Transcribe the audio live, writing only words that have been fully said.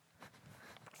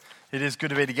It is good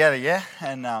to be together, yeah?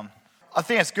 And I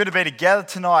think it's good to be together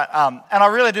tonight. And I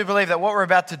really do believe that what we're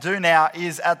about to do now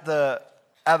is at the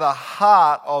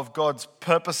heart of God's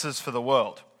purposes for the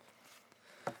world.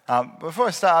 Before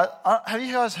I start, have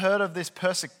you guys heard of this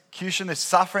persecution, this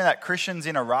suffering that Christians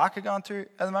in Iraq are going through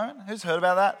at the moment? Who's heard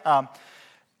about that?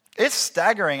 It's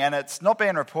staggering, and it's not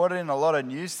being reported in a lot of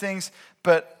news things,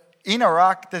 but in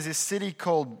Iraq, there's this city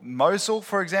called Mosul,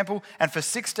 for example, and for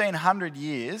 1,600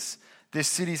 years, this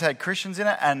city's had Christians in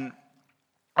it, and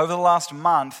over the last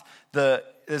month,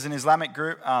 there's an Islamic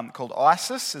group called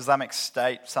ISIS, Islamic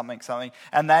State, something,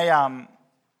 and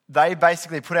they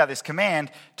basically put out this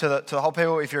command to the whole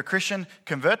people: if you're a Christian,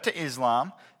 convert to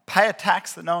Islam, pay a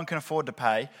tax that no one can afford to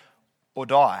pay, or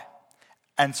die.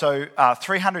 And so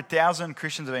 300,000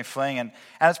 Christians have been fleeing, and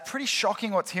it's pretty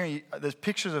shocking what's here. There's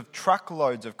pictures of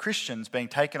truckloads of Christians being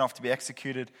taken off to be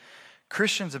executed.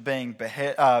 Christians are being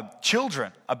beheaded,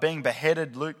 children are being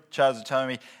beheaded. Luke Charles is telling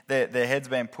me their heads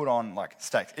being put on like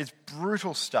stakes. It's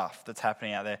brutal stuff that's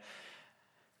happening out there.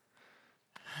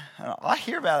 And I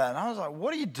hear about that and I was like,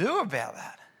 what do you do about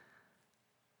that?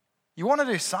 You want to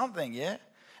do something, yeah?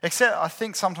 Except I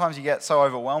think sometimes you get so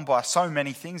overwhelmed by so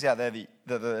many things out there,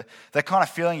 the kind of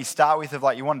feeling you start with of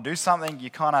like you want to do something, you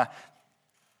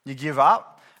give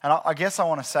up. And I guess I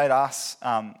want to say to us,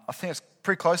 I think it's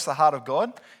pretty close to the heart of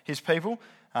God, his people.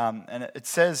 And it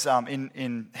says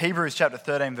in Hebrews chapter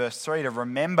 13, verse 3, to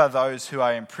remember those who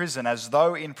are in prison as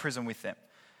though in prison with them.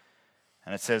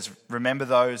 And it says, remember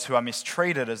those who are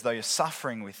mistreated as though you're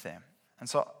suffering with them. And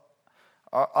so,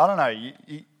 I don't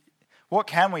know, what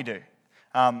can we do?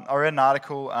 I read an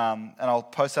article, and I'll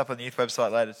post up on the youth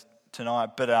website later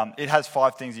tonight, but it has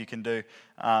 5 things you can do.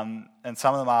 And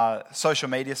some of them are social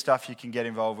media stuff you can get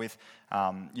involved with.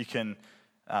 You can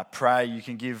pray, you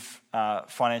can give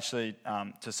financially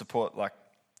to support like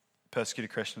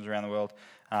persecuted Christians around the world.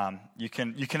 You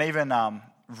can even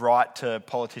write to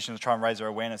politicians to try and raise their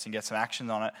awareness and get some action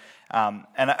on it. And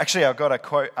actually, I've got a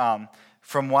quote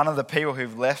from one of the people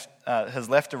who've has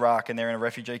left Iraq, and they're in a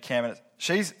refugee camp. And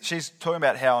she's talking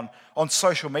about how on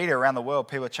social media around the world,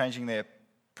 people are changing their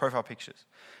profile pictures.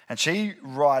 And she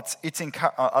writes,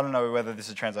 I don't know whether this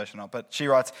is a translation or not, but she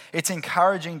writes, it's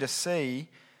encouraging to see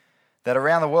that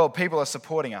around the world, people are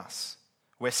supporting us.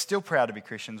 We're still proud to be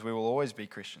Christians. We will always be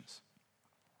Christians.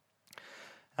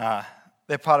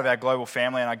 They're part of our global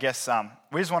family, and I guess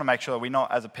we just want to make sure that we're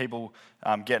not, as a people,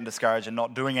 getting discouraged and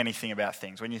not doing anything about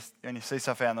things. When you see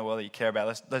stuff out in the world that you care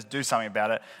about, let's do something about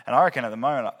it. And I reckon at the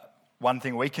moment, one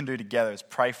thing we can do together is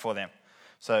pray for them.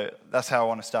 So that's how I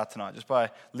want to start tonight, just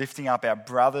by lifting up our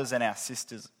brothers and our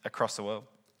sisters across the world.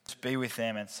 Just be with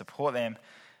them and support them.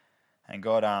 And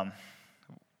God,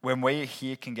 when we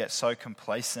here can get so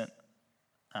complacent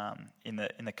in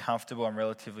the comfortable and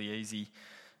relatively easy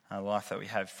life that we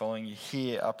have following you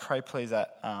here, I pray please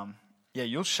that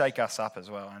you'll shake us up as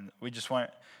well, and we just won't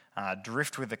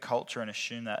drift with the culture and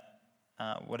assume that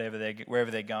wherever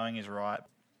they're going is right.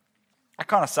 That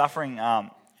kind of suffering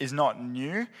is not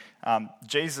new.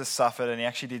 Jesus suffered, and he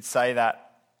actually did say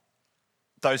that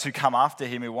those who come after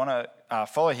him, who want to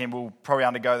follow him, will probably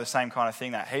undergo the same kind of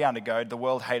thing that he undergoed. The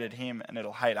world hated him, and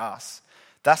it'll hate us.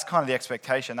 That's kind of the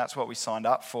expectation. That's what we signed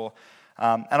up for.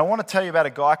 And I want to tell you about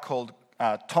a guy called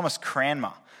Thomas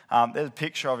Cranmer. There's a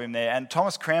picture of him there. And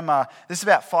Thomas Cranmer, this is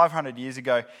about 500 years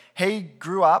ago. He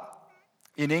grew up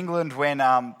in England when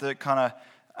the kind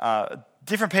of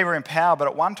different people were in power, but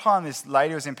at one time this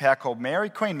lady was in power called Mary,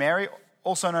 Queen Mary,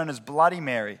 also known as Bloody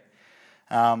Mary.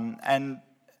 And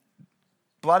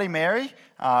Bloody Mary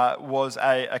was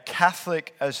a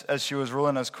Catholic as she was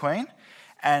ruling as queen.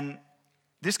 And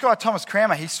this guy, Thomas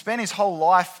Cranmer, he spent his whole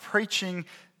life preaching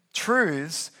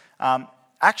truths,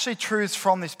 actually truths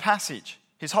from this passage.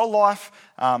 His whole life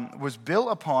was built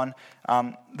upon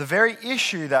the very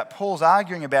issue that Paul's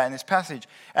arguing about in this passage.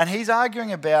 And he's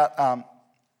arguing about,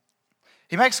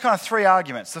 he makes kind of 3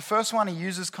 arguments. The first one, he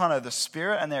uses kind of the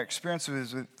Spirit and their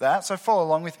experiences with that. So follow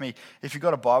along with me if you've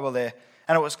got a Bible there.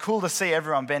 And it was cool to see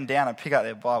everyone bend down and pick up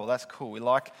their Bible. That's cool. We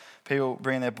like people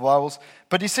bringing their Bibles.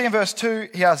 But you see in verse 2,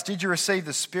 he asks, did you receive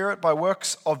the Spirit by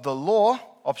works of the law,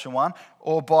 option 1,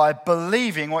 or by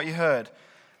believing what you heard?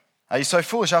 Are you so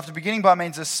foolish? After beginning by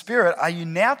means of Spirit, are you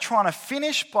now trying to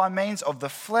finish by means of the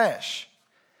flesh?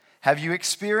 Have you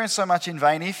experienced so much in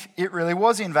vain if it really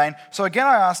was in vain? So again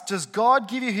I ask, does God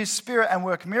give you his Spirit and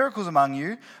work miracles among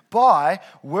you by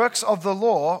works of the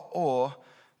law or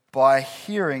by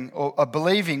hearing or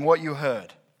believing what you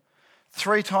heard?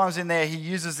 3 times in there, he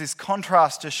uses this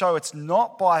contrast to show it's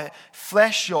not by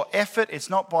flesh, your effort, it's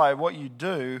not by what you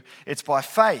do, it's by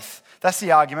faith. That's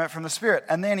the argument from the Spirit.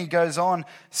 And then he goes on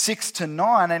 6 to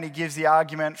 9 and he gives the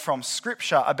argument from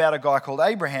Scripture about a guy called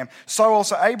Abraham. So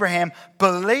also Abraham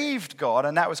believed God,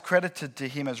 and that was credited to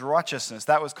him as righteousness.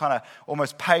 That was kind of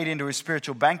almost paid into his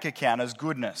spiritual bank account as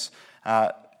goodness.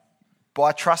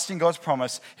 By trusting God's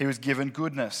promise, he was given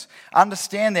goodness.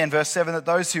 Understand then, verse 7, that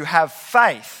those who have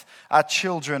faith are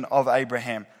children of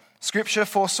Abraham. Scripture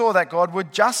foresaw that God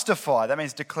would justify, that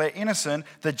means declare innocent,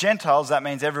 the Gentiles, that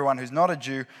means everyone who's not a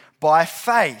Jew, by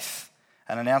faith,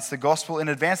 and announce the gospel in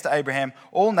advance to Abraham.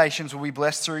 All nations will be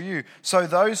blessed through you. So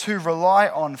those who rely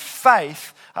on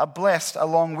faith are blessed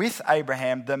along with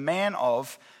Abraham, the man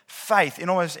of faith. In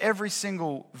almost every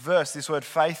single verse, this word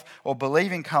faith or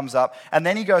believing comes up. And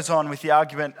then he goes on with the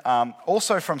argument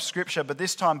also from Scripture, but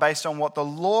this time based on what the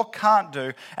law can't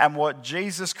do and what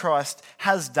Jesus Christ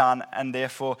has done and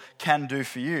therefore can do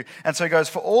for you. And so he goes,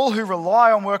 for all who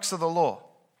rely on works of the law.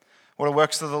 What are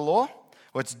works of the law?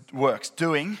 Well, it's works,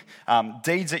 doing,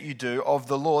 deeds that you do of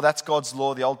the law. That's God's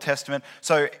law, the Old Testament.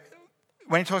 So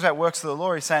when he talks about works of the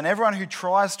law, he's saying everyone who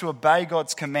tries to obey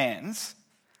God's commands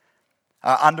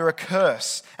under a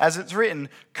curse. As it's written,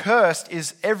 cursed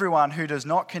is everyone who does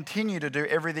not continue to do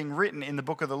everything written in the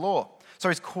book of the law. So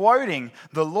he's quoting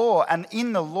the law, and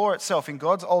in the law itself, in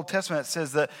God's Old Testament, it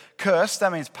says that cursed,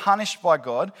 that means punished by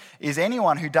God, is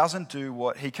anyone who doesn't do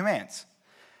what he commands.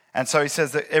 And so he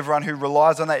says that everyone who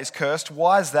relies on that is cursed.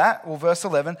 Why is that? Well, verse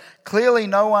 11, clearly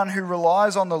no one who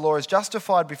relies on the law is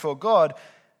justified before God,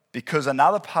 because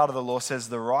another part of the law says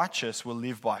the righteous will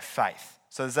live by faith.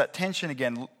 So there's that tension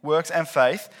again, works and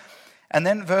faith. And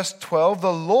then verse 12,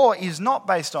 the law is not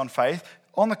based on faith.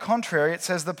 On the contrary, it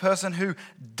says the person who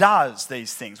does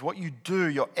these things, what you do,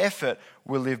 your effort,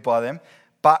 will live by them.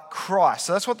 But Christ.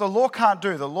 So that's what the law can't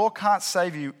do. The law can't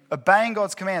save you. Obeying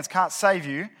God's commands can't save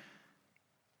you.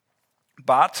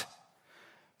 But,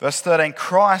 verse 13,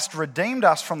 Christ redeemed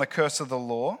us from the curse of the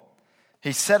law.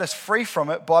 He set us free from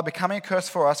it by becoming a curse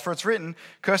for us. For it's written,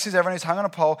 cursed is everyone who's hung on a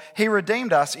pole. He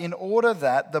redeemed us in order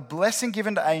that the blessing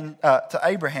given to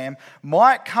Abraham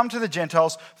might come to the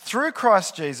Gentiles through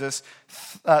Christ Jesus,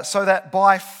 so that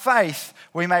by faith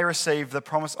we may receive the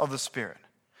promise of the Spirit.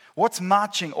 What's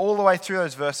marching all the way through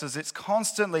those verses? It's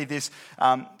constantly this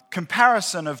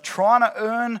comparison of trying to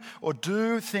earn or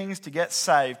do things to get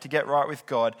saved, to get right with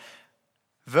God,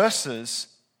 versus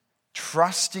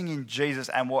trusting in Jesus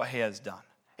and what he has done.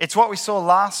 It's what we saw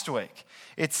last week.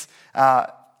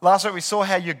 Last week we saw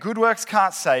how your good works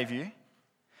can't save you.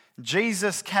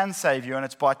 Jesus can save you, and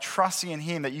it's by trusting in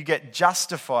him that you get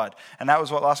justified. And that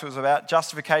was what last week was about.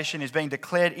 Justification is being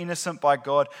declared innocent by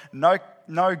God, no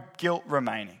guilt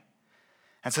remaining.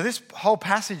 And so this whole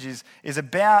passage is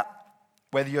about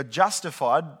whether you're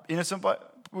justified, innocent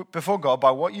before God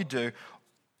by what you do,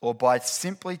 or by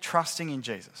simply trusting in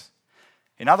Jesus.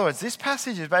 In other words, this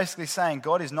passage is basically saying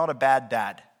God is not a bad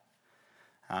dad.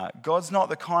 God's not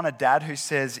the kind of dad who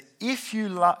says, if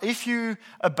you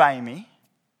obey me,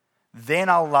 then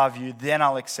I'll love you, then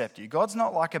I'll accept you. God's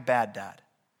not like a bad dad.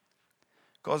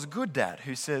 God's a good dad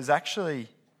who says, actually,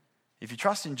 if you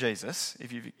trust in Jesus,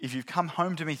 if you've come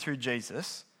home to me through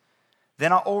Jesus,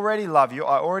 then I already love you,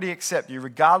 I already accept you,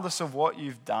 regardless of what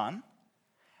you've done.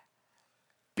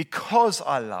 Because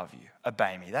I love you,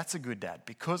 obey me. That's a good dad.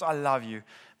 Because I love you,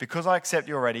 because I accept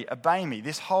you already, obey me.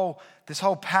 This whole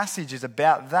passage is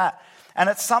about that. And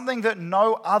it's something that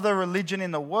no other religion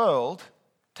in the world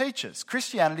teaches.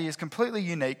 Christianity is completely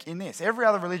unique in this. Every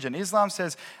other religion, Islam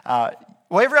says,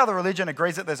 every other religion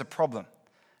agrees that there's a problem.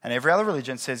 And every other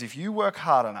religion says if you work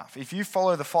hard enough, if you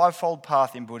follow the fivefold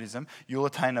path in Buddhism, you'll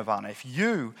attain nirvana. If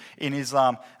you, in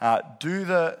Islam, do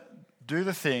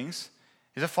the things,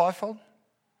 is it fivefold?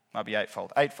 Might be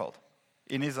eightfold.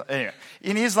 In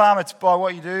Islam, it's by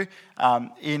what you do.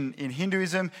 In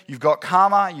Hinduism, you've got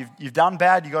karma. You've done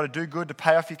bad. You've got to do good to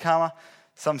pay off your karma.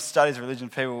 Some studies of religion,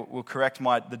 people will correct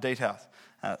the details.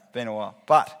 It's been a while.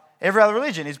 But every other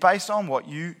religion is based on what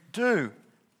you do,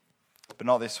 but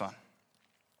not this one.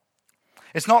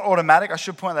 It's not automatic. I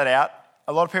should point that out.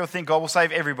 A lot of people think God will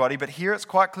save everybody, but here it's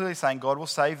quite clearly saying God will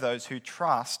save those who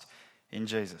trust in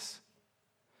Jesus.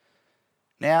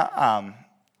 Now,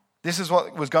 this is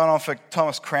what was going on for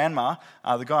Thomas Cranmer,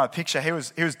 the guy in the picture. He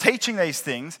was teaching these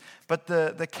things, but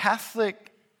the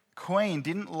Catholic Queen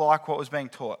didn't like what was being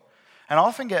taught. And I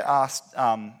often get asked,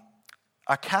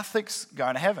 are Catholics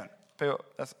going to heaven?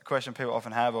 That's a question people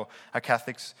often have, or are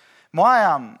Catholics?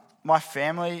 My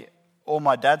family, or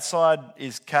my dad's side,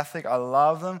 is Catholic. I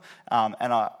love them,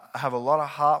 and I have a lot of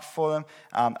heart for them.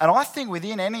 And I think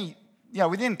within any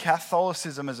within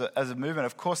Catholicism as a movement,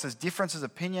 of course, there's differences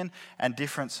of opinion and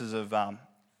differences of,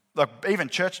 even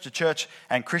church to church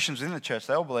and Christians within the church,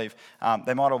 they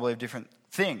might all believe different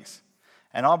things.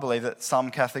 And I believe that some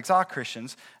Catholics are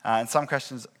Christians and some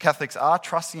Catholics are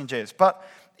trusting in Jesus. But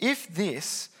if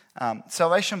this,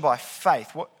 salvation by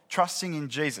faith, trusting in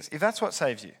Jesus, if that's what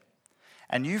saves you,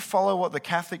 and you follow what the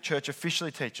Catholic Church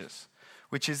officially teaches,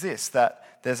 which is this,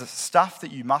 that there's stuff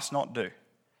that you must not do,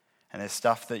 and there's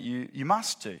stuff that you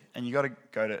must do, and you got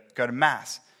to go to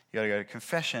Mass, you got to go to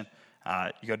confession,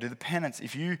 you got to do the penance.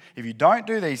 If you don't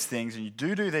do these things and you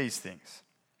do these things,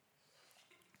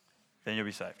 then you'll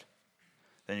be saved.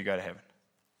 Then you go to heaven.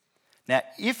 Now,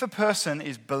 if a person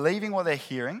is believing what they're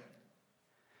hearing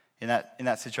in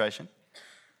that situation,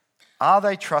 are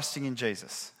they trusting in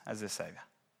Jesus as their Savior?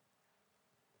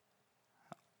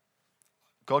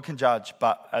 God can judge,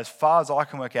 but as far as I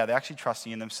can work out, they're actually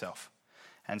trusting in themselves.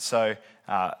 And so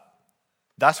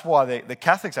that's why the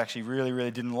Catholics actually really,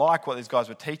 really didn't like what these guys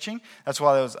were teaching. That's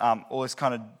why there was all this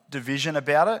kind of division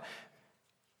about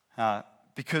it.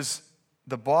 Because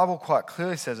the Bible quite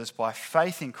clearly says it's by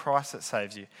faith in Christ that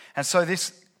saves you. And so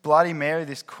this Bloody Mary,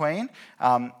 this queen,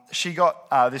 she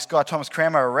got this guy Thomas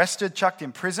Cranmer arrested, chucked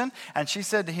in prison, and she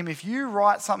said to him, if you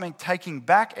write something taking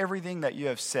back everything that you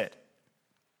have said,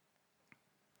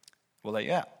 we'll let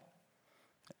you out.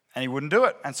 And he wouldn't do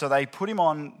it. And so they put him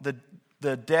on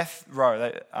the death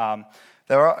row.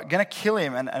 They were going to kill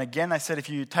him. And again, they said, if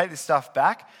you take this stuff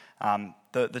back,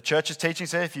 the church's teaching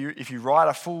said, if you write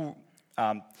a full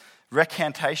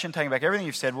recantation, taking back everything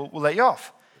you've said, we'll let you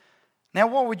off. Now,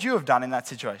 what would you have done in that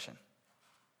situation?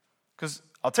 Because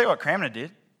I'll tell you what Cranmer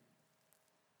did.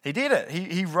 He did it.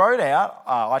 He wrote out,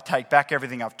 I take back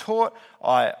everything I've taught.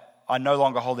 I no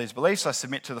longer hold these beliefs. I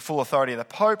submit to the full authority of the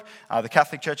Pope. The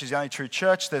Catholic Church is the only true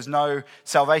church. There's no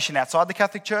salvation outside the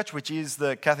Catholic Church, which is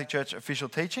the Catholic Church official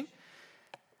teaching.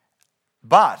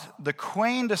 But the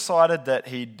Queen decided that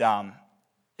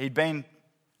he'd been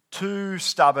too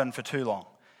stubborn for too long.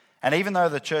 And even though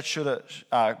the church should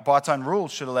have, by its own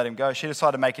rules, should have let him go, she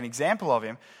decided to make an example of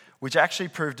him, which actually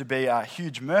proved to be a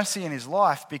huge mercy in his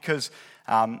life because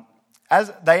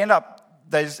as they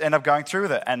just end up going through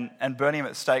with it and burning him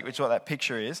at the stake, which is what that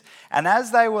picture is. And as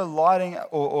they were lighting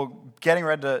or getting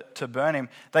ready to burn him,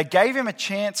 they gave him a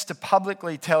chance to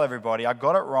publicly tell everybody, I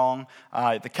got it wrong,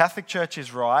 the Catholic Church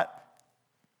is right.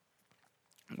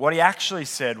 What he actually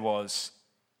said was,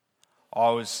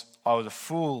 I was a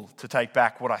fool to take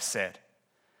back what I said.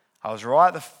 I was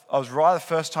right the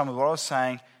first time with what I was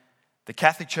saying. The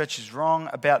Catholic Church is wrong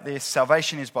about this.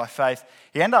 Salvation is by faith.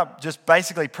 He ended up just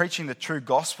basically preaching the true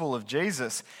gospel of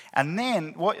Jesus. And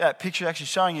then what that picture is actually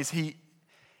showing is he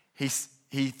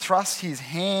thrust his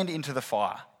hand into the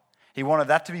fire. He wanted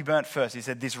that to be burnt first. He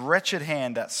said, this wretched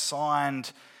hand that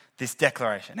signed this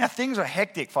declaration. Now, things were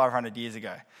hectic 500 years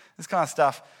ago. This kind of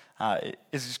stuff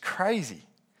is just crazy.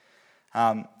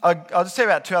 I'll just tell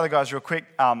you about two other guys real quick,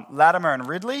 Latimer and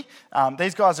Ridley.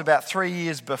 These guys are about 3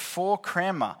 years before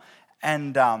Cranmer.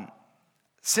 And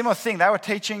similar thing, they were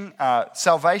teaching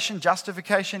salvation,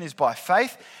 justification is by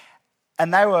faith.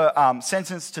 And they were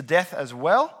sentenced to death as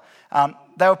well.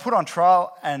 They were put on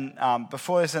trial and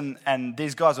before this, and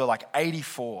these guys were like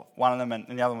 84, one of them,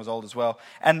 and the other one was old as well.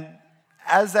 And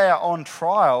as they are on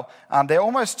trial, they're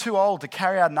almost too old to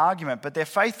carry out an argument, but they're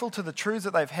faithful to the truths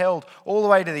that they've held all the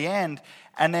way to the end.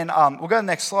 And then we'll go to the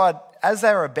next slide. As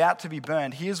they were about to be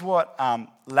burned, here's what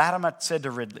Latimer said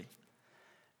to Ridley.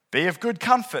 Be of good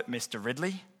comfort, Mr.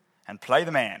 Ridley, and play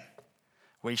the man.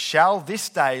 We shall this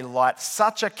day light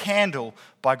such a candle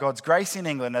by God's grace in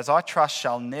England as I trust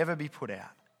shall never be put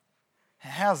out.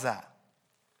 How's that?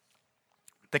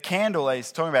 The candle that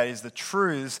he's talking about is the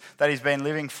truths that he's been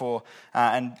living for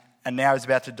and now he's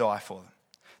about to die for them.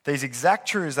 These exact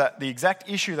truths, the exact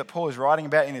issue that Paul is writing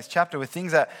about in this chapter were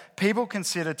things that people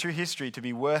considered through history to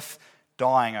be worth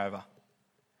dying over.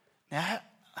 Now,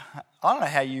 I don't know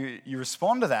how you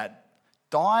respond to that.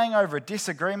 Dying over a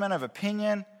disagreement of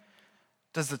opinion.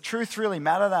 Does the truth really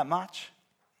matter that much?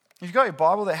 If you've got your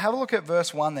Bible there, have a look at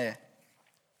verse 1 there.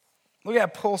 Look how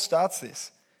Paul starts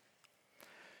this.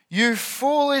 You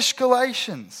foolish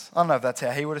Galatians. I don't know if that's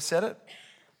how he would have said it,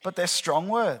 but they're strong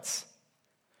words.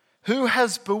 Who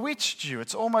has bewitched you?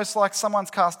 It's almost like someone's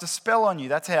cast a spell on you.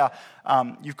 That's how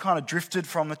you've kind of drifted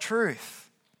from the truth.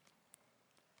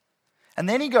 And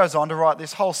then he goes on to write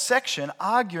this whole section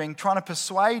arguing, trying to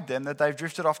persuade them that they've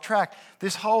drifted off track.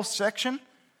 This whole section.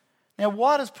 Now,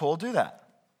 why does Paul do that?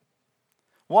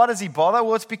 Why does he bother?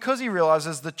 Well, it's because he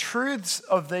realizes the truths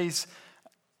of these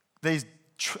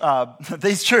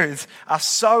truths are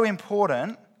so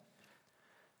important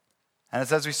And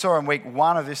it's as we saw in week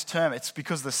 1 of this term, it's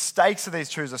because the stakes of these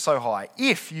truths are so high.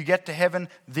 If you get to heaven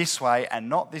this way and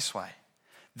not this way,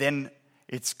 then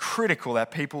it's critical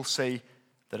that people see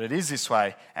that it is this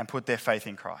way and put their faith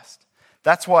in Christ.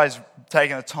 That's why he's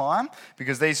taken the time,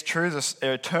 because these truths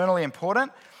are eternally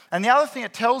important. And the other thing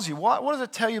it tells you, what does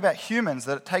it tell you about humans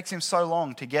that it takes him so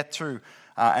long to get through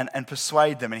and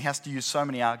persuade them, and he has to use so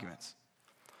many arguments?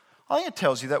 I think it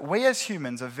tells you that we as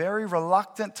humans are very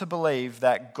reluctant to believe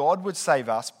that God would save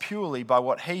us purely by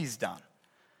what he's done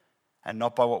and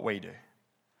not by what we do.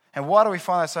 And why do we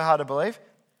find that so hard to believe?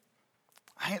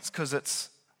 I think it's because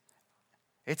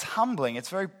it's humbling. It's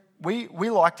very we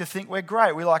like to think we're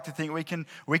great. We like to think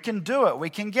we can do it. We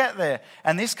can get there.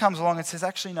 And this comes along and says,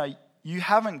 actually, no, you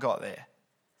haven't got there.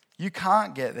 You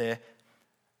can't get there.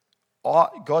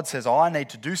 God says, I need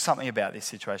to do something about this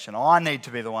situation. I need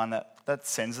to be the one that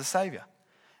sends the Savior.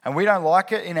 And we don't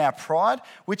like it in our pride,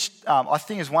 which I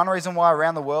think is one reason why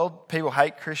around the world people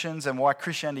hate Christians and why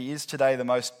Christianity is today the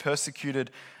most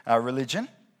persecuted religion.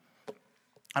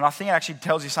 And I think it actually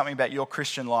tells you something about your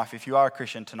Christian life if you are a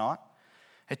Christian tonight.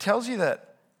 It tells you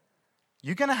that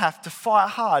you're going to have to fight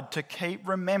hard to keep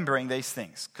remembering these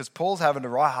things, because Paul's having to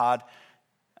write hard,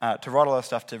 to write a lot of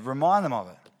stuff to remind them of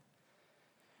it.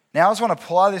 Now, I just want to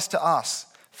apply this to us.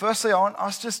 Firstly, I want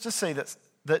us just to see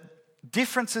that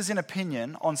differences in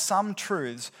opinion on some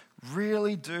truths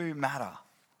really do matter.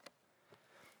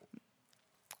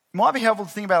 It might be helpful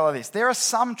to think about it like this. There are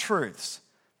some truths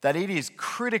that it is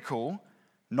critical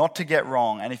not to get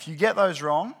wrong. And if you get those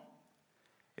wrong,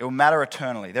 it will matter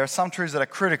eternally. There are some truths that are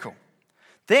critical.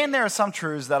 Then there are some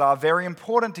truths that are very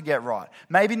important to get right.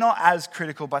 Maybe not as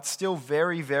critical, but still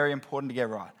very, very important to get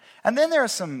right. And then there are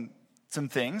some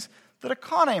things that are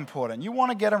kind of important. You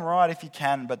want to get them right if you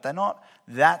can, but they're not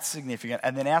that significant.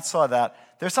 And then outside that,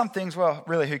 there are some things, well,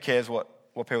 really, who cares what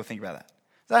people think about that?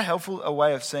 Is that helpful, a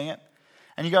way of seeing it?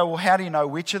 And you go, well, how do you know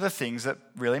which are the things that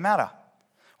really matter?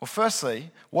 Well,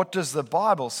 firstly, what does the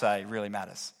Bible say really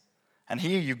matters? And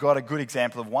here you've got a good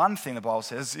example of one thing the Bible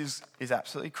says is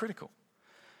absolutely critical.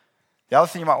 The other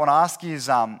thing you might want to ask is,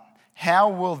 how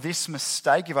will this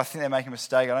mistake, if I think they make a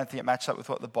mistake, I don't think it matches up with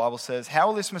what the Bible says, how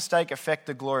will this mistake affect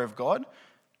the glory of God?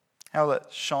 How will it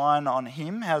shine on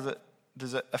him?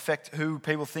 Does it affect who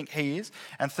people think he is?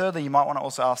 And thirdly, you might want to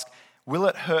also ask, will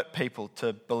it hurt people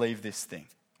to believe this thing?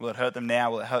 Will it hurt them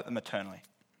now? Will it hurt them eternally?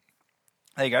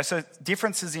 There you go. So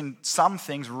differences in some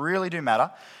things really do matter.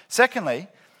 Secondly,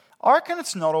 I reckon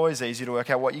it's not always easy to work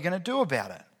out what you're going to do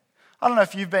about it. I don't know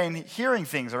if you've been hearing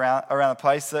things around the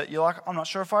place that you're like, I'm not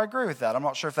sure if I agree with that. I'm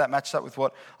not sure if that matches up with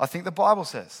what I think the Bible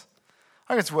says.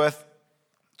 I think it's worth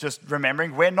just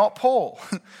remembering we're not Paul.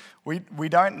 We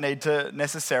don't need to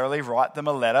necessarily write them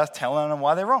a letter telling them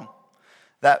why they're wrong.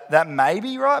 That may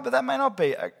be right, but that may not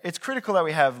be. It's critical that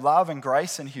we have love and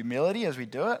grace and humility as we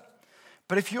do it.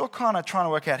 But if you're kind of trying to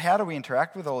work out how do we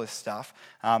interact with all this stuff,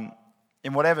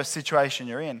 in whatever situation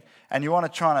you're in, and you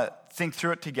want to try to think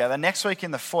through it together, next week in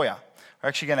the foyer, we're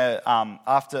actually going to,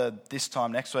 after this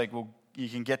time next week, you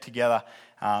can get together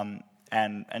and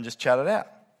just chat it out.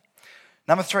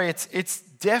 Number 3, it's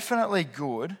definitely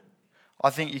good, I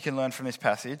think you can learn from this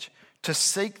passage, to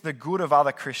seek the good of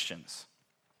other Christians.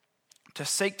 To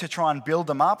seek to try and build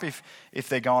them up if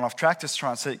they're going off track, just try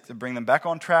and seek to bring them back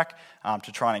on track,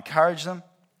 to try and encourage them.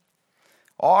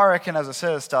 I reckon, as I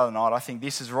said at the start of the night, I think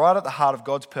this is right at the heart of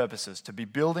God's purposes, to be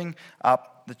building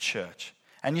up the church.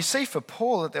 And you see for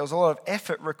Paul that there was a lot of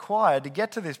effort required to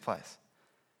get to this place.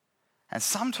 And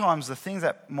sometimes the things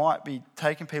that might be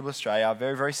taking people astray are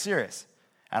very, very serious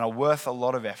and are worth a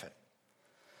lot of effort.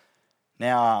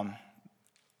 Now,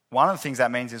 one of the things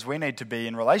that means is we need to be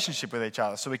in relationship with each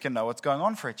other so we can know what's going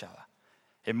on for each other.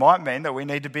 It might mean that we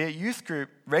need to be at youth group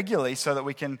regularly so that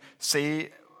we can see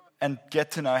and get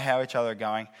to know how each other are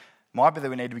going. Might be that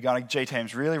we need to be going to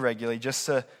G-teams really regularly just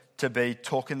to be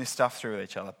talking this stuff through with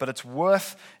each other. But it's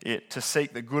worth it to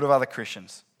seek the good of other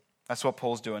Christians. That's what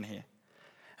Paul's doing here.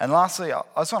 And lastly, I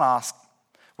just want to ask,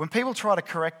 when people try to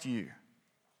correct you,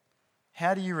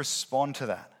 how do you respond to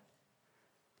that?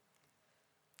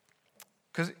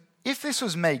 Because if this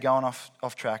was me going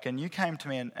off track and you came to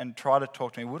me and tried to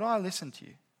talk to me, would I listen to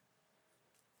you?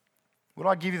 Would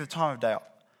I give you the time of day?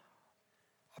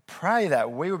 I pray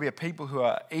that we will be a people who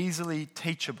are easily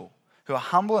teachable, who are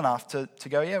humble enough to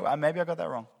go, yeah, maybe I got that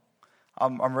wrong.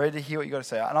 I'm ready to hear what you got to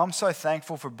say. And I'm so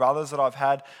thankful for brothers that I've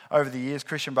had over the years,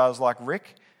 Christian brothers like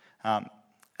Rick. And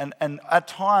at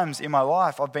times in my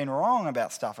life, I've been wrong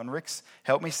about stuff, and Rick's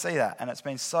helped me see that, and it's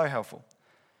been so helpful.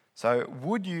 So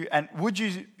would you,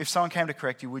 if someone came to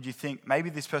correct you, would you think maybe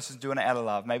this person's doing it out of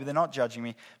love? Maybe they're not judging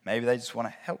me. Maybe they just want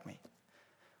to help me.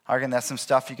 I reckon that's some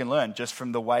stuff you can learn just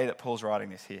from the way that Paul's writing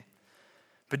this here.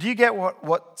 But do you get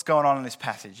what's going on in this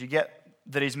passage? You get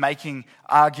that he's making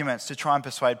arguments to try and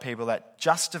persuade people that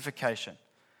justification,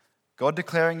 God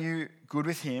declaring you good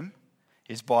with him,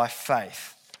 is by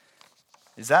faith.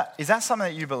 Is that something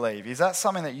that you believe? Is that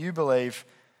something that you believe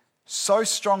so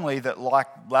strongly that, like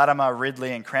Latimer,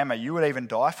 Ridley, and Cranmer, you would even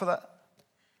die for that?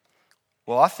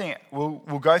 Well, I think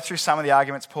we'll go through some of the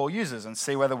arguments Paul uses and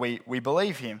see whether we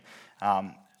believe him,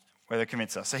 whether it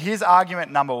convinces us. So here's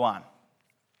argument number one.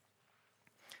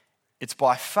 It's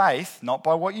by faith, not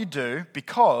by what you do,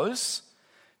 because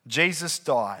Jesus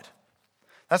died.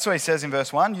 That's what he says in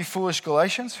verse 1. You foolish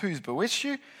Galatians, who's bewitched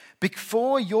you?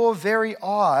 Before your very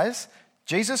eyes,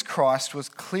 Jesus Christ was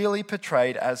clearly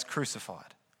portrayed as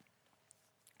crucified.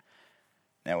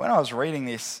 Now, when I was reading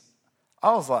this,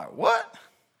 I was like, what?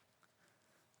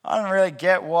 I don't really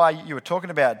get why you were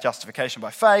talking about justification by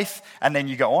faith, and then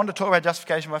you go on to talk about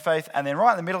justification by faith, and then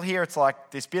right in the middle here, it's like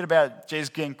this bit about Jesus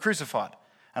getting crucified.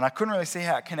 And I couldn't really see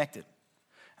how it connected.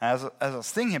 And as I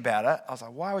was thinking about it, I was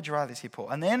like, why would you write this here, Paul?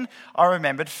 And then I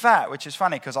remembered fat, which is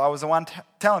funny because I was the one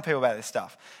telling people about this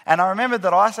stuff. And I remembered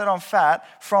that I said on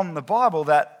fat from the Bible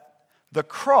that the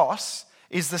cross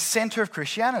is the center of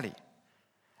Christianity.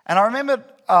 And I remembered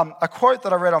a quote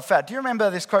that I read on fat. Do you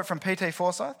remember this quote from P.T.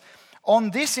 Forsyth?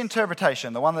 On this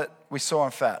interpretation, the one that we saw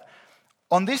on fat,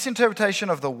 on this interpretation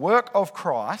of the work of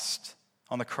Christ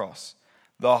on the cross,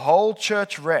 the whole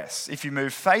church rests. If you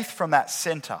move faith from that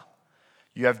center,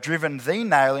 you have driven the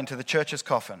nail into the church's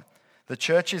coffin. The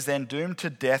church is then doomed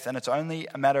to death, and it's only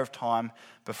a matter of time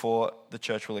before the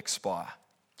church will expire.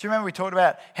 Do you remember we talked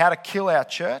about how to kill our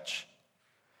church?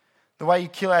 The way you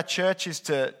kill our church is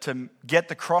to get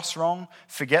the cross wrong,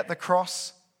 forget the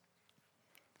cross.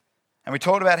 And we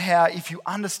talked about how if you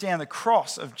understand the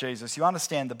cross of Jesus, you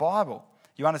understand the Bible,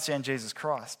 you understand Jesus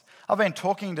Christ. I've been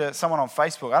talking to someone on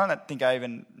Facebook. I don't think I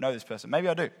even know this person. Maybe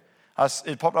I do.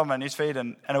 It popped up on my newsfeed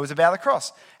and it was about the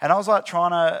cross. And I was like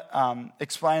trying to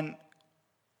explain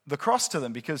the cross to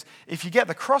them, because if you get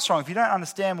the cross wrong, if you don't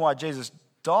understand why Jesus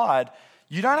died,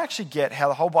 you don't actually get how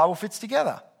the whole Bible fits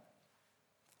together.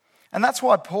 And that's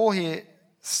why Paul here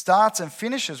starts and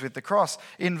finishes with the cross.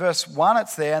 In verse 1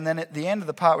 it's there, and then at the end of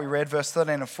the part we read, verse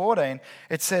 13 and 14,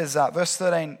 it says, verse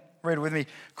 13, read it with me,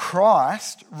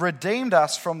 Christ redeemed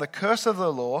us from the curse of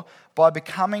the law by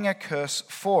becoming a curse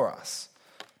for us.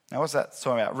 Now what's that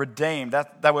talking about? Redeemed,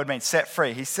 that word means set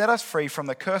free. He set us free from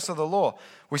the curse of the law.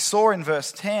 We saw in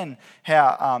verse 10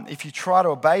 how if you try to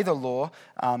obey the law,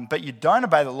 but you don't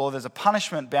obey the law, there's a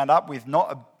punishment bound up with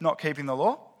not keeping the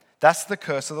law. That's the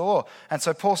curse of the law. And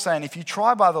so Paul's saying, if you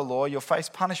try by the law, you'll face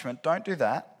punishment. Don't do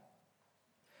that.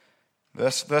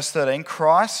 Verse 13,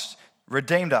 Christ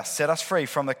redeemed us, set us free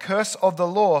from the curse of the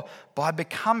law by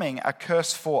becoming a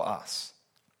curse for us.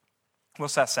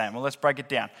 What's that saying? Well, let's break it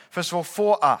down. First of all,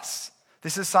 for us.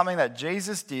 This is something that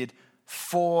Jesus did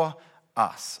for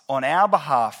us, on our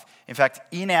behalf, in fact,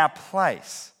 in our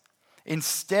place.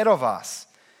 Instead of us,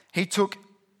 he took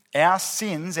our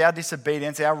sins, our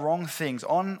disobedience, our wrong things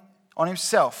on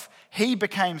himself. He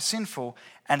became sinful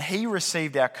and he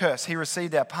received our curse. He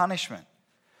received our punishment.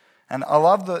 And I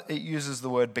love that it uses the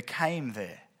word became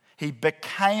there. He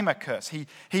became a curse.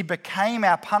 He became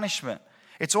our punishment.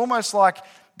 It's almost like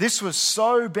this was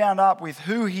so bound up with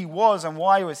who he was and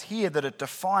why he was here that it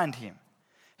defined him.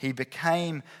 He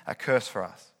became a curse for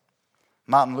us.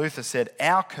 Martin Luther said,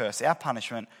 our curse, our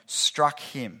punishment, struck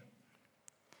him.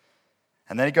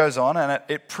 And then he goes on, and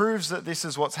it proves that this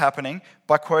is what's happening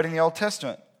by quoting the Old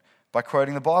Testament, by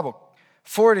quoting the Bible.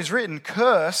 For it is written,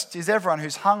 cursed is everyone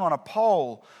who's hung on a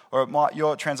pole, or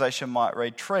your translation might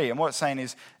read tree. And what it's saying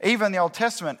is, even the Old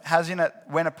Testament has in it,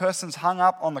 when a person's hung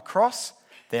up on the cross,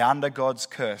 they're under God's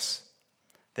curse.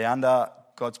 They're under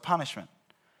God's punishment.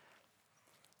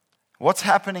 What's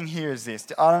happening here is this.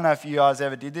 I don't know if you guys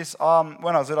ever did this. When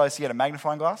I was little, I used to get a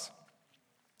magnifying glass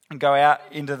and go out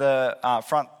into the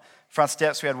front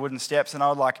steps. We had wooden steps, and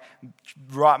I would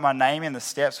write my name in the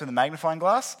steps with a magnifying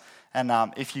glass. And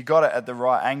if you got it at the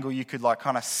right angle, you could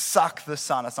kind of suck the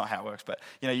sun. That's not how it works, but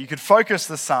you could focus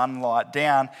the sunlight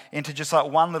down into just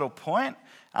one little point.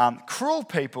 Cruel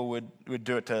people would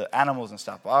do it to animals and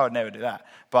stuff. I would never do that,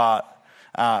 but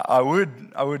I would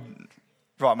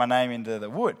write my name into the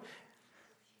wood.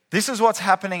 This is what's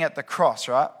happening at the cross,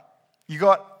 right? You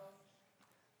got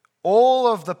all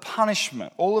of the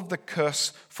punishment, all of the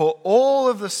curse for all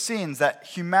of the sins that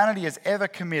humanity has ever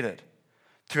committed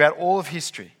throughout all of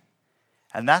history.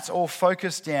 And that's all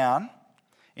focused down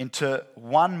into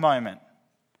one moment,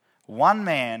 one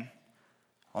man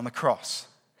on the cross.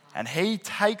 And he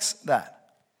takes that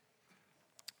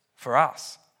for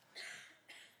us.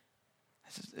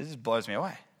 It just blows me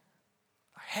away.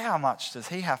 How much does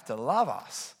he have to love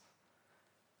us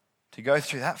to go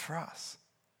through that for us?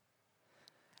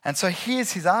 And so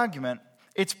here's his argument.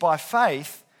 It's by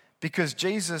faith because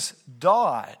Jesus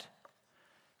died.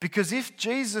 Because if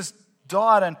Jesus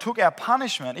died and took our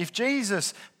punishment, if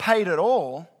Jesus paid it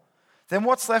all, then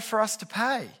what's left for us to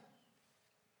pay?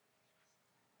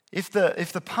 If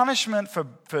the punishment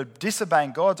for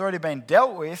disobeying God's already been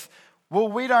dealt with, well,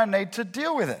 we don't need to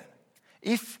deal with it.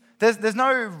 If there's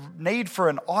no need for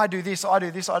an I do this, I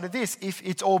do this, I do this, if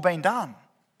it's all been done.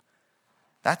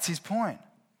 That's his point.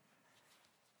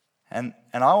 And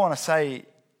I want to say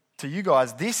to you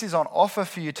guys, this is on offer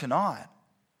for you tonight.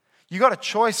 You got a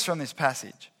choice from this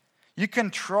passage. You can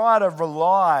try to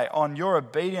rely on your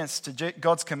obedience to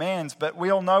God's commands, but we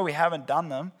all know we haven't done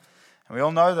them. And we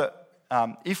all know that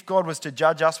if God was to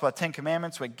judge us by 10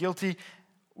 commandments, we're guilty.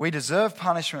 We deserve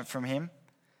punishment from him.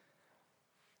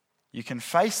 You can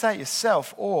face that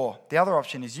yourself, or the other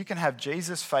option is you can have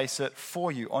Jesus face it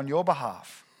for you on your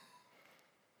behalf.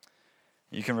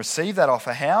 You can receive that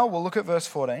offer. How? Well, look at verse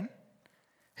 14.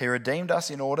 He redeemed us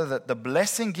in order that the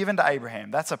blessing given to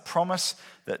Abraham, that's a promise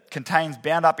that contains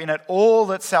bound up in it all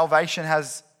that salvation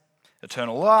has: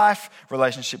 eternal life,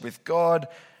 relationship with God,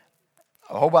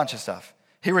 a whole bunch of stuff.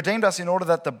 He redeemed us in order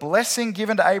that the blessing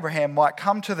given to Abraham might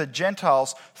come to the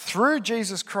Gentiles through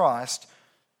Jesus Christ,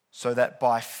 so that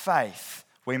by faith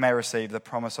we may receive the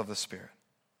promise of the Spirit.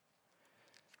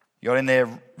 You got in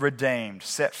there redeemed,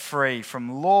 set free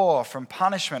from law, from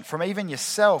punishment, from even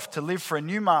yourself, to live for a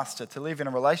new master, to live in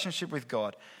a relationship with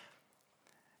God.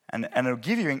 And it'll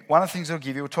give you, one of the things it'll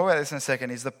give you, we'll talk about this in a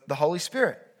second, is the Holy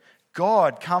Spirit.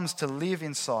 God comes to live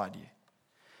inside you.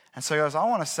 And so guys, I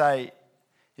want to say,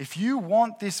 if you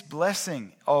want this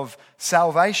blessing of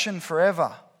salvation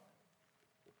forever,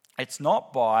 it's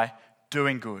not by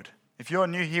doing good. If you're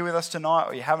new here with us tonight,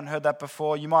 or you haven't heard that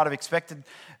before, you might have expected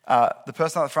the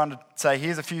person at the front to say,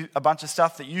 here's a bunch of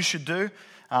stuff that you should do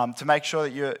to make sure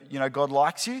that God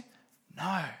likes you.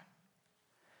 No.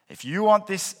 If you want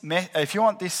this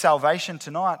salvation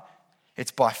tonight,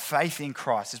 it's by faith in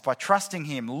Christ. It's by trusting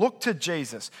him. Look to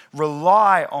Jesus.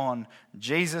 Rely on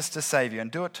Jesus to save you, and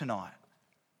do it tonight.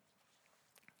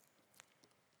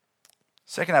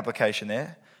 Second application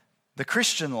there. The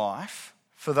Christian life,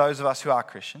 for those of us who are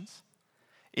Christians,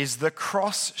 is the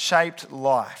cross-shaped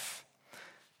life.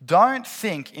 Don't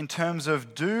think in terms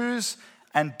of do's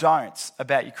and don'ts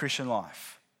about your Christian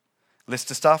life.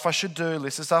 List of stuff I should do,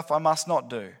 list of stuff I must not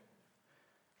do.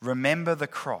 Remember the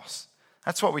cross.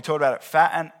 That's what we talked about at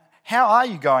FAT. And how are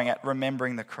you going at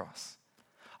remembering the cross?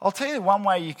 I'll tell you one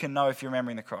way you can know if you're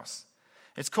remembering the cross.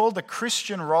 It's called the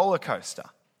Christian roller coaster,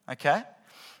 okay?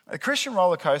 A Christian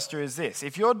roller coaster is this.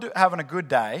 If you're having a good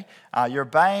day, you're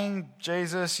obeying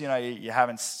Jesus, you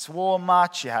haven't sworn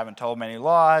much, you haven't told many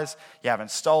lies, you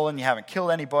haven't stolen, you haven't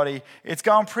killed anybody, it's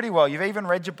going pretty well. You've even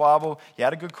read your Bible, you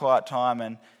had a good quiet time,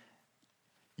 and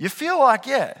you feel like,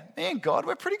 yeah, me and God,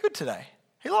 we're pretty good today.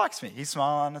 He likes me, he's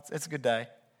smiling, it's a good day.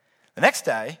 The next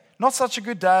day, not such a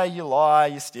good day, you lie,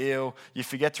 you steal, you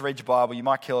forget to read your Bible, you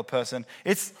might kill a person.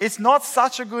 It's not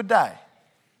such a good day.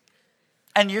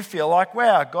 And you feel like,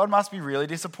 wow, God must be really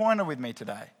disappointed with me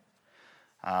today.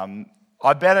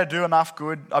 I better do enough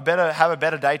good. I better have a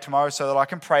better day tomorrow so that I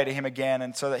can pray to him again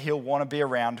and so that he'll want to be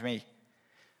around me.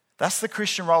 That's the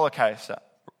Christian roller coaster.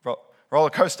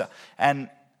 And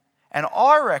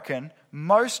I reckon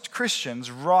most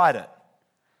Christians ride it.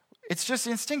 It's just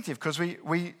instinctive because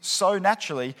we so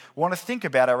naturally want to think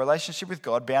about our relationship with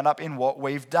God bound up in what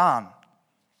we've done.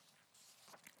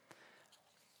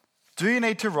 Do you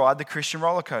need to ride the Christian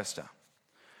roller coaster?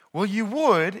 Well, you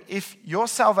would if your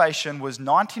salvation was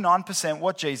 99%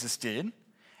 what Jesus did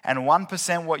and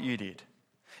 1% what you did.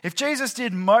 If Jesus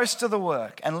did most of the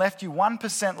work and left you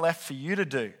 1% left for you to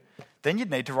do, then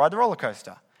you'd need to ride the roller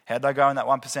coaster. How'd I go in that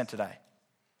 1% today?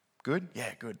 Good?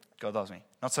 Yeah, good. God loves me.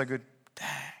 Not so good? Dang.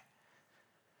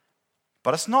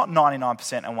 But it's not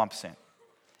 99% and 1%.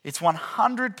 It's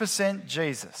 100%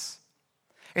 Jesus.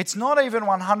 It's not even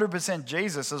 100%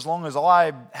 Jesus as long as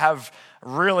I have a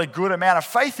really good amount of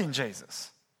faith in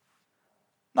Jesus.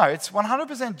 No, it's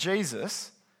 100%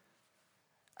 Jesus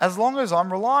as long as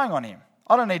I'm relying on him.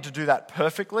 I don't need to do that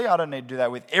perfectly. I don't need to do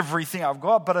that with everything I've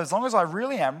got. But as long as I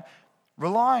really am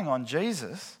relying on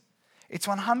Jesus, it's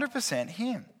 100%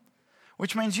 him.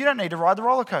 Which means you don't need to ride the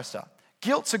roller coaster.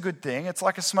 Guilt's a good thing. It's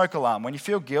like a smoke alarm. When you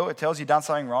feel guilt, it tells you you've done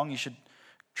something wrong. You should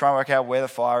try and work out where the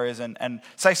fire is and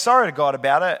say sorry to God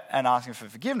about it and ask him for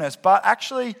forgiveness. But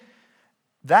actually,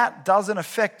 that doesn't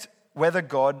affect whether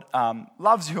God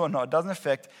loves you or not. It doesn't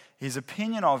affect his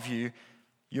opinion of you.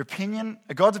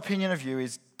 God's opinion of you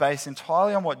is based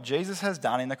entirely on what Jesus has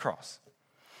done in the cross.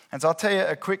 And so I'll tell you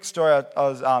a quick story. I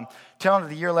was telling to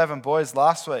the Year 11 boys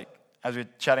last week as we were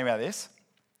chatting about this.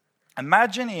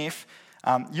 Imagine if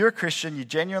you're a Christian, you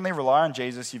genuinely rely on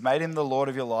Jesus, you've made him the Lord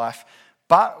of your life,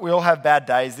 but we all have bad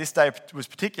days. This day was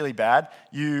particularly bad.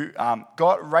 You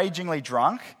got ragingly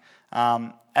drunk,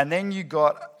 and then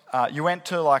you went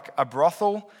to like a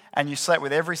brothel and you slept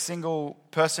with every single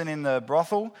person in the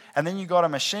brothel, and then you got a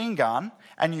machine gun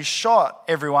and you shot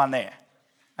everyone there.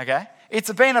 Okay?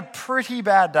 It's been a pretty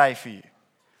bad day for you.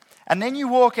 And then you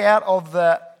walk out of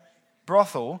the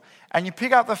brothel and you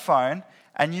pick up the phone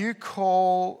and you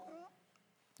call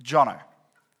Jono. And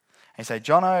you say,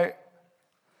 Jono,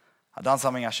 I've done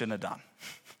something I shouldn't have done.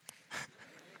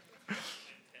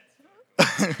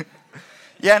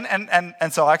 Yeah,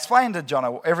 and so I explained to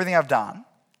Jono everything I've done.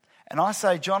 And I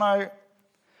say, Jono,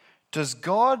 does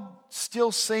God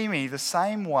still see me the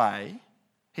same way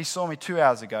he saw me 2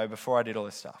 hours ago before I did all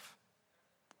this stuff?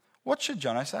 What should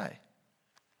Jono say?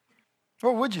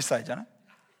 What would you say, Jono?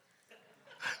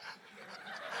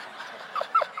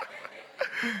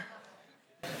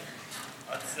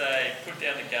 I'd say put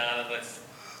down the gun and let's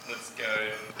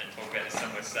go and talk about this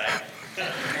somewhere safe.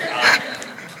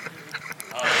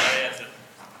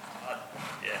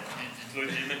 You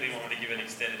legitimately want me to give an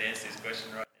extended answer to this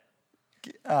question right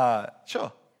now? Sure.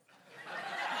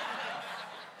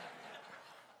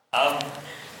 I'd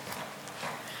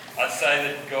say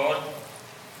that God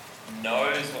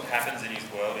knows what happens in his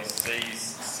world. He sees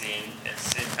sin, and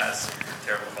sin has some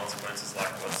terrible consequences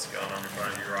like what's going on in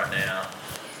front of you right now.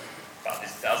 But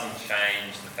this doesn't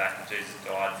change the fact that Jesus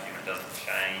died for you. It doesn't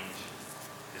change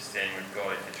the standing with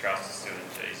God if your trust is still in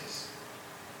Jesus.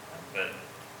 But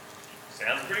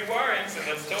sounds pretty worrying, so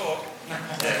let's talk.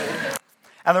 Yeah.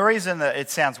 And the reason that it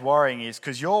sounds worrying is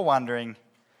because you're wondering,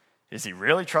 is he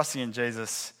really trusting in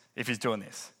Jesus if he's doing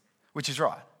this? Which is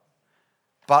right.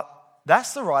 But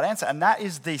that's the right answer, and that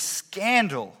is the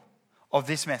scandal of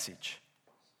this message.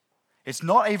 It's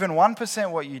not even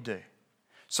 1% what you do.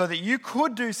 So that you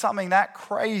could do something that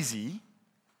crazy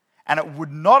and it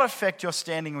would not affect your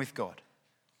standing with God.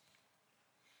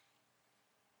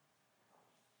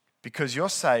 Because you're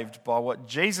saved by what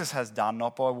Jesus has done,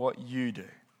 not by what you do.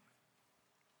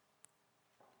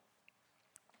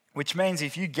 Which means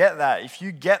if you get that, if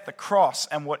you get the cross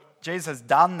and what Jesus has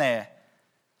done there,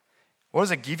 what does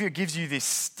it give you? It gives you this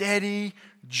steady,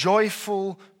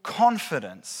 joyful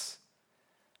confidence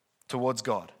towards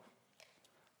God.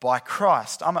 By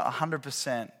Christ, I'm at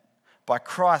 100%. By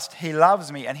Christ, he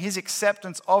loves me, and his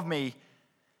acceptance of me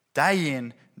day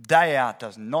in, day out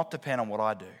does not depend on what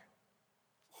I do.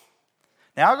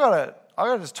 Now, I gotta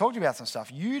just talk to you about some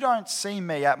stuff. You don't see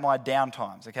me at my down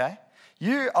times, okay?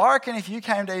 I reckon if you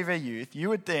came to EV Youth, you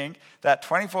would think that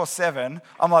 24/7,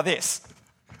 I'm like this.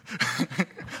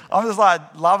 I'm just like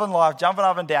loving life, jumping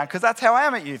up and down, because that's how I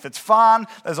am at youth. It's fun.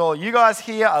 There's all you guys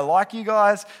here. I like you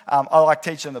guys. I like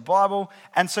teaching the Bible.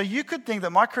 And so you could think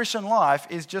that my Christian life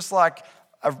is just like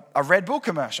a Red Bull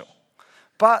commercial.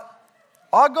 But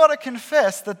I got to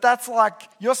confess that that's like,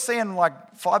 you're seeing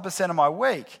like 5% of my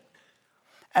week.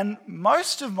 And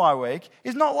most of my week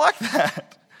is not like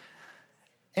that.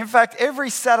 In fact, every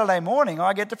Saturday morning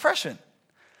I get depression.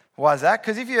 Why is that?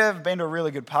 Because if you've ever been to a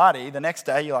really good party, the next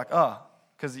day you're like,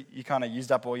 because you kind of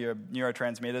used up all your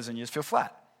neurotransmitters and you just feel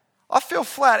flat. I feel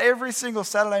flat every single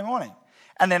Saturday morning.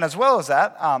 And then as well as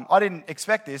that, I didn't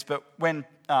expect this, but when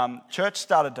church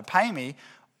started to pay me,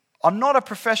 I'm not a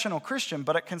professional Christian,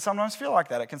 but it can sometimes feel like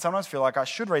that. It can sometimes feel like I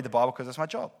should read the Bible because that's my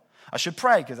job. I should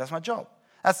pray because that's my job.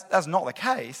 That's not the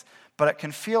case, but it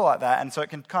can feel like that, and so it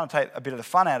can kind of take a bit of the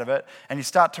fun out of it, and you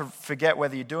start to forget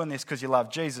whether you're doing this because you love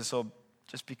Jesus or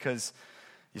just because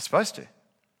you're supposed to.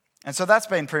 And so that's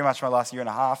been pretty much my last year and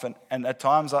a half, and at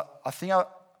times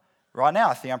right now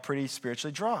I think I'm pretty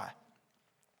spiritually dry.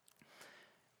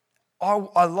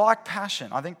 I like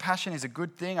passion. I think passion is a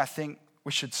good thing. I think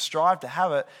we should strive to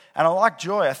have it. And I like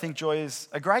joy. I think joy is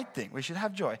a great thing. We should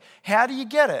have joy. How do you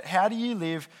get it? How do you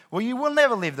live? Well, you will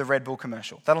never live the Red Bull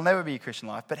commercial. That'll never be your Christian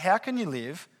life. But how can you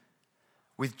live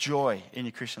with joy in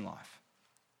your Christian life?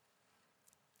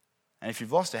 And if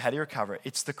you've lost it, how do you recover it?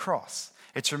 It's the cross.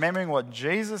 It's remembering what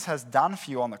Jesus has done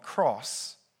for you on the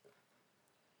cross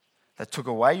that took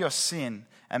away your sin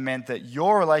and meant that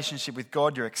your relationship with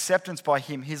God, your acceptance by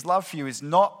him, his love for you is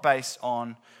not based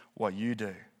on what you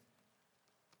do.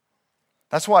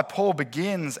 That's why Paul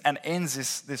begins and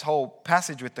ends this whole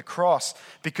passage with the cross,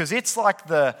 because it's like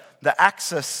the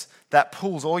axis that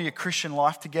pulls all your Christian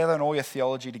life together and all your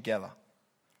theology together.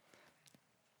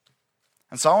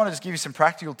 And so I want to just give you some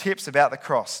practical tips about the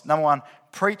cross. Number one,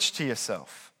 preach to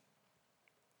yourself.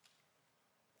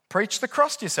 Preach the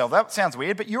cross to yourself. That sounds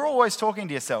weird, but you're always talking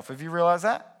to yourself. Have you realized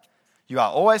that? You are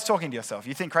always talking to yourself.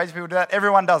 You think crazy people do that?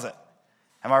 Everyone does it.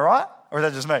 Am I right? Or is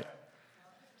that just me?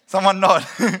 Someone nod.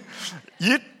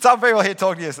 Some people here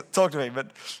talk to me,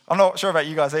 but I'm not sure about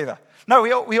you guys either. No,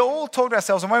 we all talk to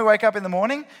ourselves, and when we wake up in the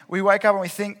morning, we wake up and we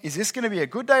think, is this going to be a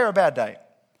good day or a bad day?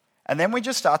 And then we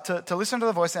just start to listen to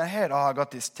the voice in our head. Oh, I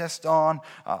got this test on.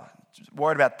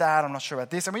 Worried about that. I'm not sure about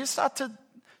this. And we just start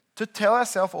to tell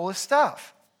ourselves all this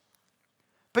stuff.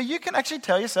 But you can actually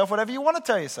tell yourself whatever you want to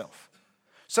tell yourself.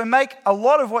 So make a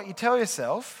lot of what you tell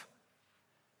yourself.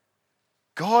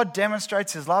 God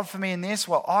demonstrates his love for me in this.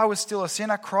 While I was still a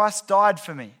sinner, Christ died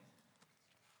for me.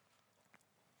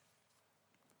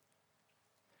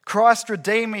 Christ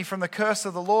redeemed me from the curse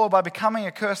of the law by becoming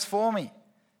a curse for me.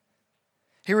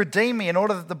 He redeemed me in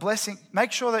order that the blessing,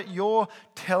 make sure that you're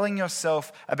telling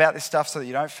yourself about this stuff so that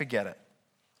you don't forget it.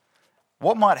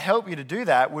 What might help you to do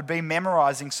that would be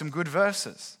memorizing some good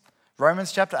verses.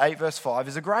 Romans chapter 8 verse 5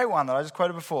 is a great one that I just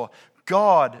quoted before.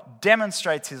 God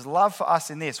demonstrates his love for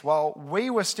us in this. While we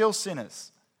were still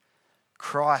sinners,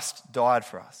 Christ died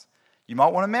for us. You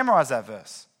might want to memorize that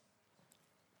verse.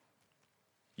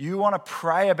 You want to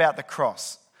pray about the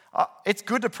cross. It's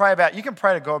good to pray about, you can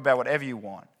pray to God about whatever you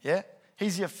want, yeah?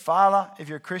 He's your father if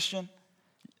you're a Christian.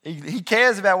 He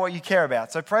cares about what you care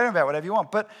about, so pray to him about whatever you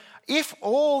want. But if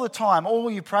all the time,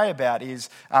 all you pray about is,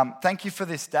 thank you for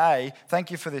this day, thank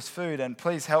you for this food, and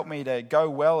please help me to go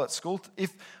well at school.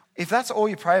 If that's all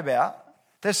you pray about,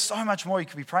 there's so much more you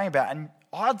could be praying about. And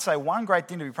I'd say one great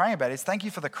thing to be praying about is thank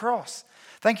you for the cross.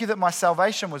 Thank you that my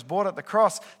salvation was bought at the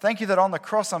cross. Thank you that on the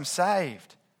cross I'm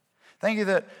saved. Thank you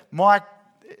that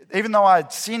even though I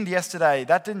sinned yesterday,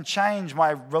 that didn't change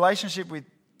my relationship with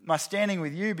my standing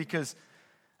with you because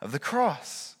of the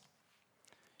cross.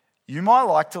 You might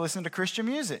like to listen to Christian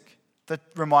music that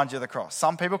reminds you of the cross.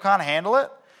 Some people can't handle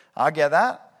it. I get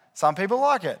that. Some people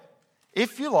like it.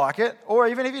 If you like it, or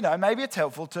even if you don't, maybe it's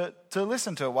helpful to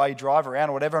listen to it while you drive around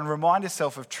or whatever and remind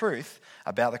yourself of truth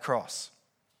about the cross.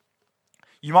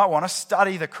 You might want to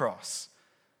study the cross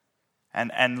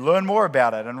and learn more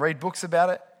about it and read books about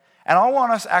it. And I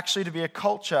want us actually to be a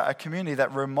culture, a community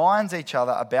that reminds each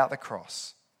other about the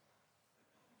cross.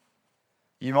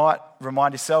 You might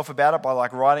remind yourself about it by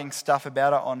writing stuff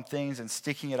about it on things and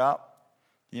sticking it up.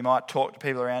 You might talk to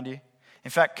people around you.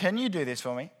 In fact, can you do this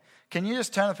for me? Can you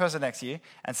just turn to the person next to you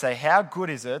and say, how good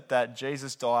is it that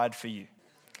Jesus died for you?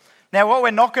 Now, what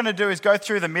we're not going to do is go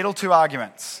through the middle two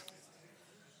arguments.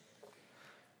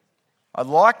 I'd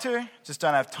like to, just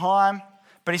don't have time.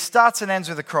 But he starts and ends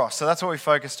with the cross, so that's what we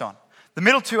focused on. The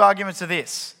middle two arguments are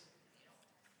this.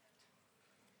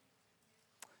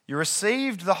 You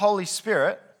received the Holy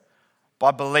Spirit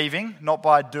by believing, not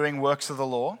by doing works of the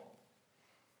law.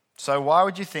 So why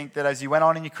would you think that as you went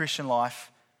on in your Christian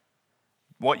life,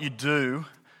 what you do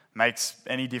makes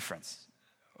any difference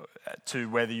to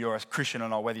whether you're a Christian or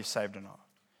not, whether you're saved or not?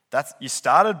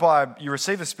 You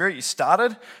received the Spirit, you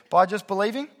started by just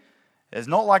believing. It's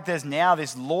not like there's now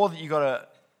this law that you got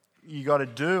to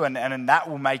do and that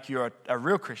will make you a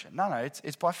real Christian. No,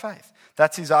 it's by faith.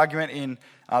 That's his argument in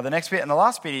the next bit. And the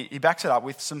last bit, he backs it up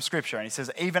with some scripture. And he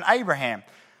says, even Abraham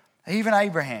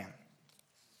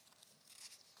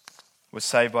was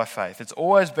saved by faith. It's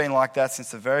always been like that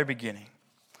since the very beginning.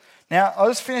 Now, I'll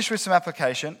just finish with some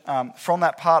application from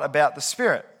that part about the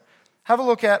Spirit. Have a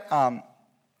look at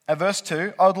verse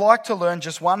 2. I would like to learn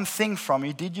just one thing from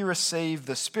you. Did you receive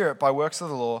the Spirit by works of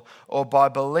the law or by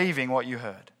believing what you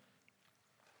heard?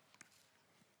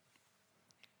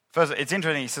 First, it's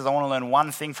interesting. He says, I want to learn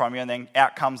one thing from you, and then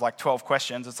out comes 12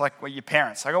 questions. It's like your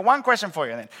parents. I got one question for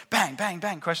you, and then bang, bang,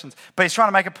 bang, questions. But he's trying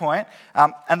to make a point.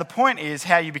 And the point is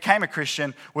how you became a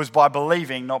Christian was by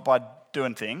believing, not by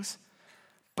doing things.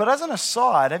 But as an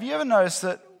aside, have you ever noticed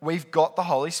that we've got the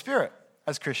Holy Spirit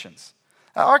as Christians?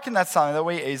 I reckon that's something that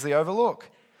we easily overlook.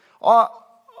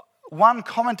 One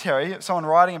commentary, someone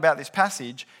writing about this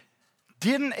passage,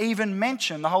 didn't even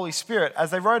mention the Holy Spirit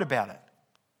as they wrote about it.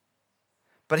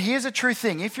 But here's a true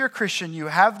thing. If you're a Christian, you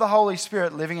have the Holy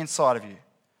Spirit living inside of you.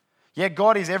 Yeah,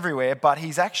 God is everywhere, but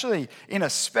he's actually, in a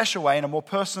special way, in a more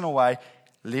personal way,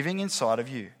 living inside of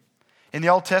you. In the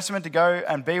Old Testament, to go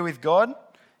and be with God,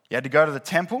 you had to go to the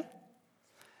temple.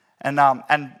 And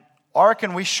I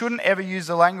reckon we shouldn't ever use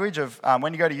the language of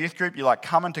when you go to youth group, you're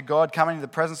coming to God, coming into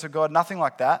the presence of God, nothing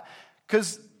like that.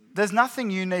 Because there's nothing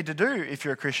you need to do if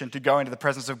you're a Christian to go into the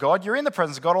presence of God. You're in the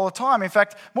presence of God all the time. In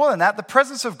fact, more than that, the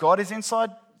presence of God is inside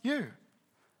you.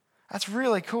 That's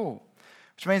really cool.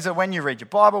 Which means that when you read your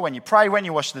Bible, when you pray, when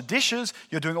you wash the dishes,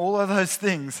 you're doing all of those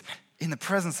things in the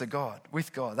presence of God,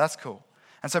 with God. That's cool.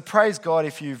 And so praise God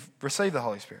if you've received the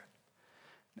Holy Spirit.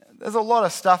 There's a lot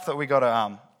of stuff that we got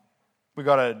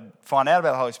to find out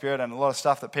about the Holy Spirit, and a lot of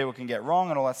stuff that people can get wrong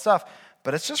and all that stuff.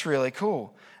 But it's just really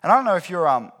cool. And I don't know if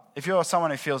you're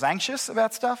someone who feels anxious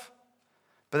about stuff,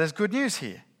 but there's good news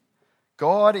here.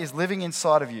 God is living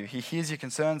inside of you. He hears your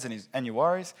concerns and your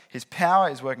worries. His power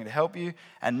is working to help you,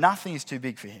 and nothing is too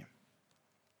big for him.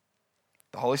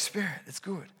 The Holy Spirit, it's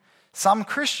good. Some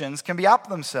Christians can be up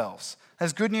themselves.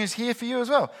 There's good news here for you as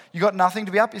well. You got nothing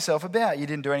to be up yourself about. You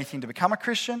didn't do anything to become a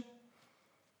Christian.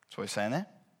 That's what he's saying there.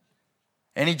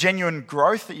 Any genuine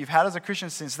growth that you've had as a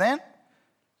Christian since then,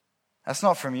 that's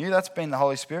not from you. That's been the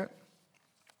Holy Spirit.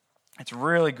 It's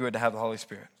really good to have the Holy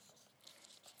Spirit.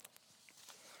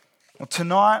 Well,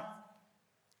 tonight,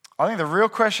 I think the real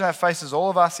question that faces all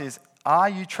of us is, are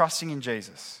you trusting in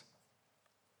Jesus?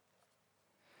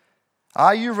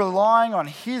 Are you relying on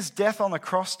his death on the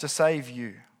cross to save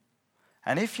you?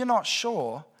 And if you're not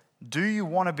sure, do you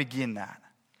want to begin that?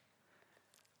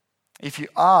 If you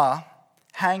are,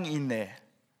 hang in there.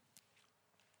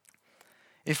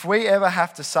 If we ever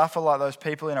have to suffer like those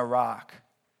people in Iraq,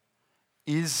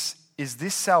 is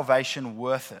this salvation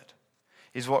worth it?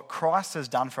 Is what Christ has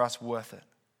done for us worth it?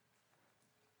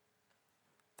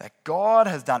 That God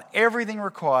has done everything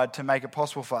required to make it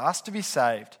possible for us to be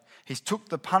saved. He's took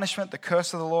the punishment, the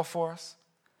curse of the law for us,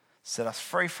 set us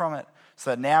free from it,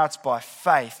 so that now it's by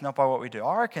faith, not by what we do.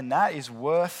 I reckon that is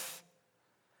worth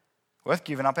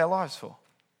giving up our lives for.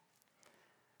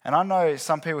 And I know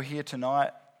some people here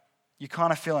tonight, you're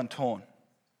kind of feeling torn.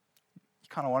 You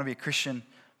kind of want to be a Christian,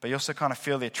 but you also kind of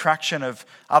feel the attraction of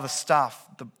other stuff,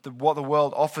 what the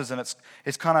world offers, and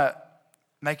it's kind of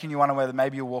making you wonder whether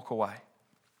maybe you'll walk away.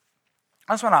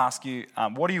 I just want to ask you,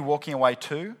 what are you walking away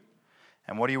to,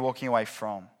 and what are you walking away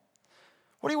from?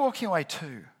 What are you walking away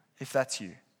to, if that's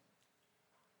you?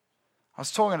 I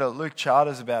was talking to Luke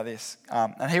Charters about this,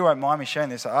 and he won't mind me sharing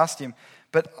this. I asked him,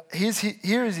 but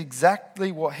here is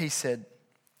exactly what he said.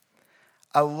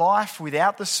 A life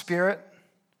without the Spirit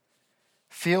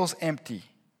feels empty.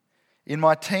 In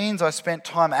my teens, I spent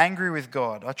time angry with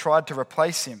God. I tried to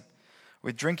replace him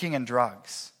with drinking and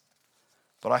drugs,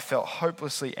 but I felt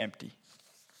hopelessly empty.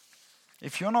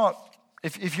 If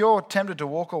you're tempted to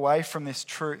walk away from this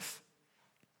truth,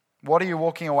 what are you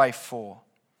walking away for?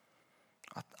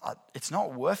 It's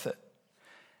not worth it.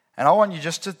 And I want you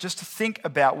just to think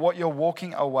about what you're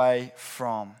walking away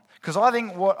from. Because I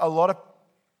think what a lot of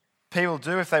people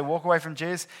do if they walk away from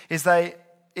Jesus is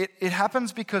it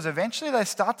happens because eventually they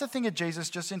start to think of Jesus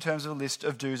just in terms of a list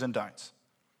of do's and don'ts.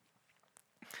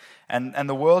 And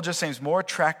the world just seems more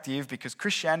attractive because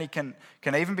Christianity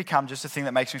can even become just a thing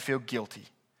that makes me feel guilty.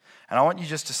 And I want you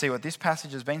just to see what this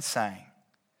passage has been saying.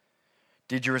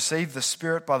 Did you receive the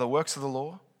Spirit by the works of the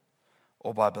law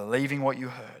or by believing what you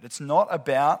heard? It's not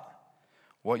about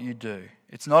what you do.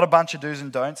 It's not a bunch of do's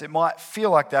and don'ts. It might feel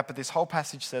like that, but this whole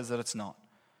passage says that it's not.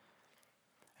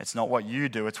 It's not what you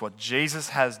do. It's what Jesus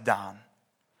has done.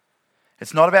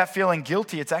 It's not about feeling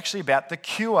guilty. It's actually about the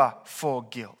cure for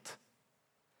guilt.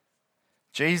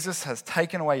 Jesus has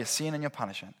taken away your sin and your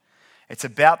punishment. It's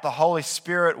about the Holy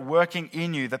Spirit working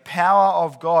in you, the power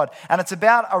of God. And it's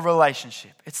about a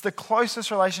relationship. It's the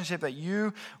closest relationship that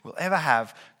you will ever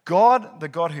have. God, the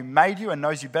God who made you and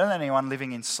knows you better than anyone,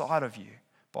 living inside of you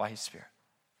by his Spirit.